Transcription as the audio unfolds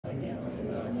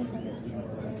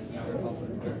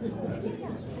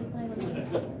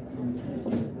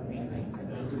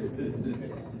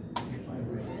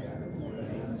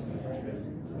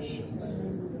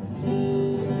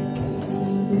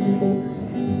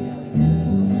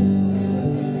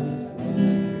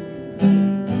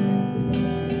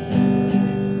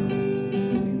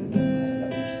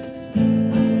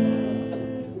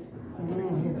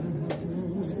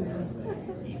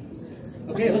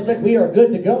Okay, it looks like we are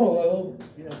good to go.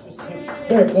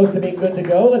 Very close to being good to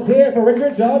go. Let's hear it for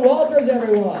Richard John Walters,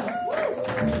 everyone.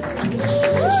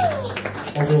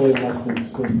 I really must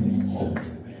insist this is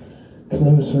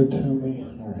closer to me.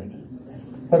 All right.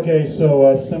 Okay,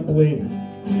 so simply,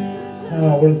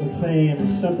 what is the theme?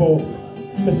 Simple.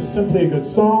 This is simply a good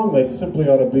song that simply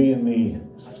ought to be in the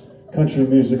Country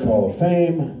Music Hall of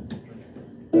Fame,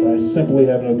 but I simply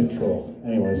have no control.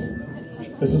 Anyways,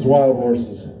 this is Wild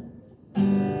Horses.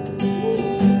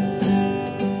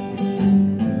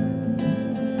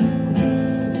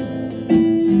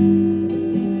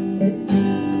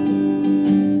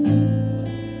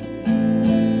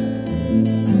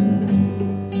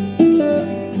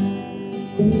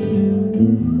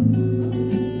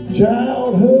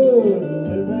 Childhood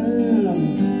living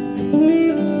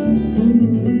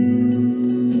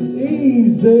is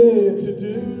easy to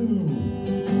do.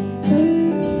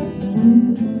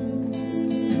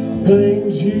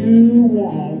 Things you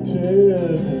wanted,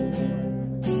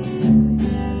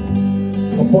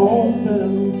 I bought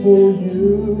them for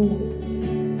you.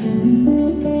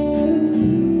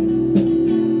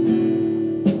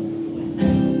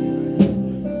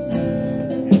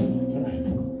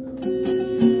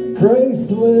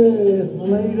 Graceless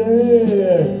lady,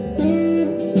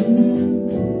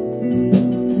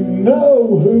 you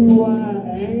know who I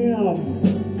am.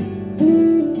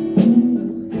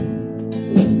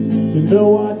 You know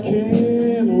I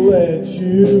can't let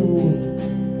you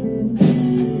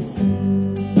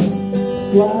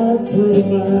slide through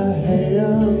my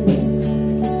hands.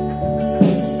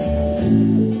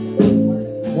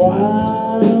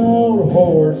 Wild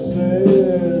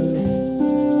horses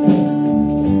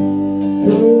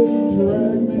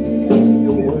drag me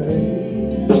away.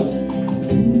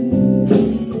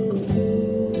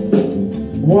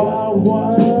 Wild,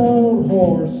 wild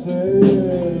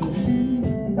horses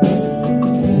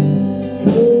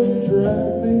could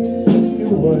drag me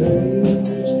away.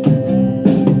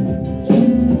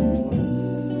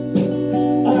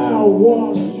 I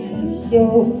watched you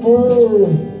suffer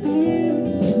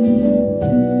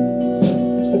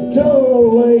a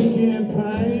dull aching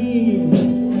pain.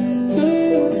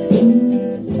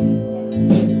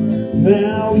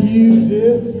 Now you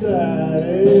decided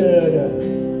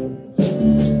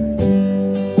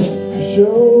to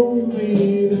show me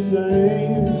the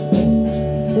same.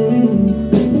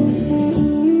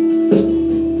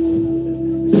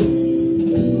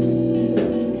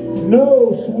 No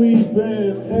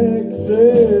sweeping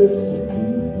exits,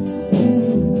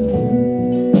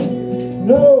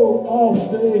 no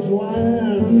offstage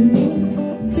lines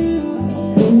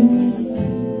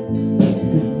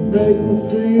to make me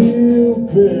feel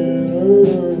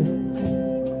better,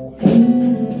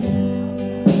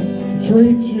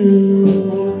 treat you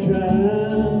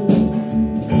unkind.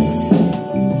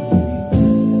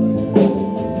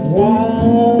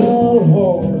 Wild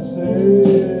horses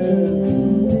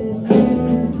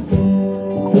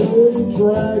could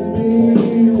drag me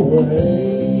away.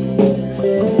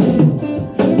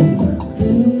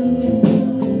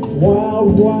 Wild,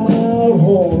 wild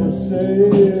horses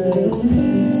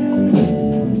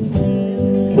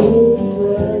could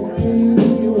drag me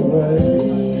away.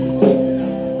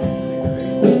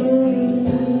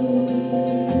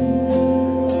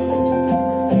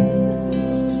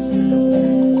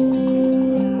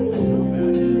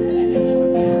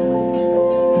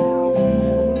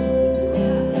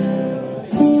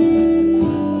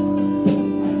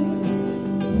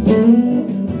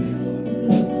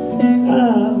 I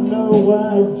know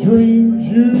I've dreamed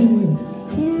you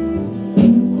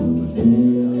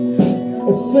a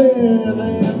sin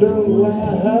and a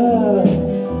lie.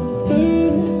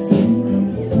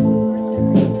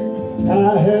 I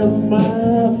have my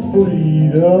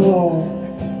freedom,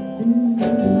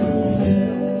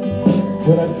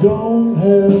 but I don't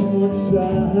have much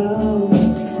time.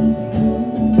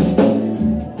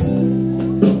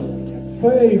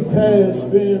 Faith has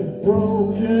been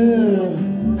broken,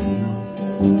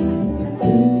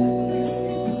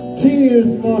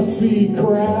 tears must be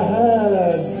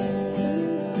cried.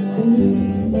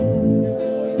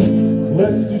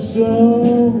 Let's do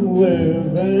some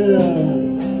living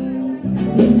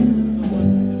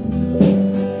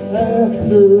after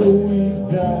after we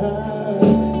die.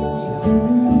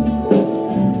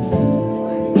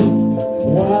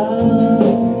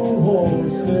 Wild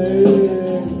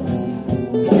horses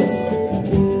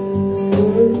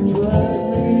could drag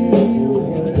me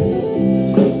away.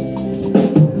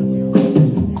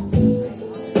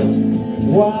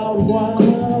 Wild,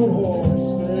 wild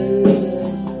horses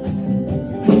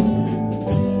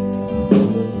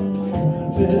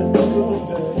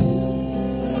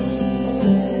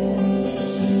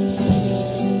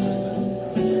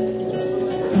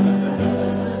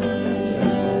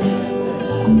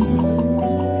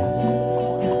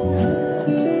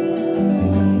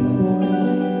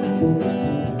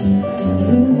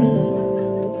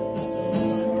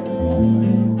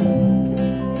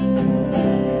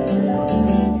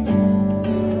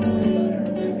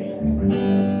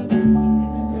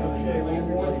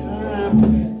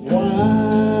driving someday.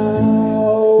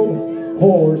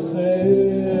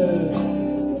 Horses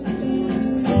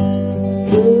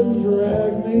could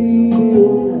drag me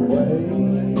away.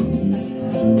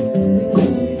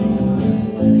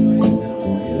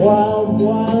 Wild,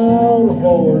 wild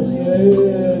horses,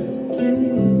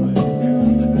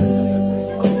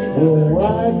 we'll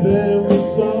ride them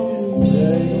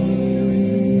someday.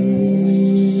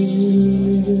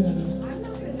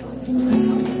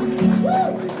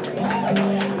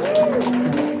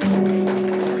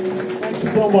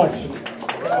 So much.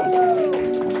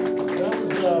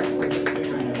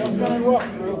 That was kind of rough,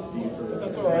 Drew.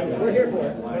 That's all right. We're here for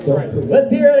it. That's right.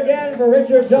 Let's hear it again for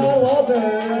Richard John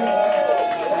Walters.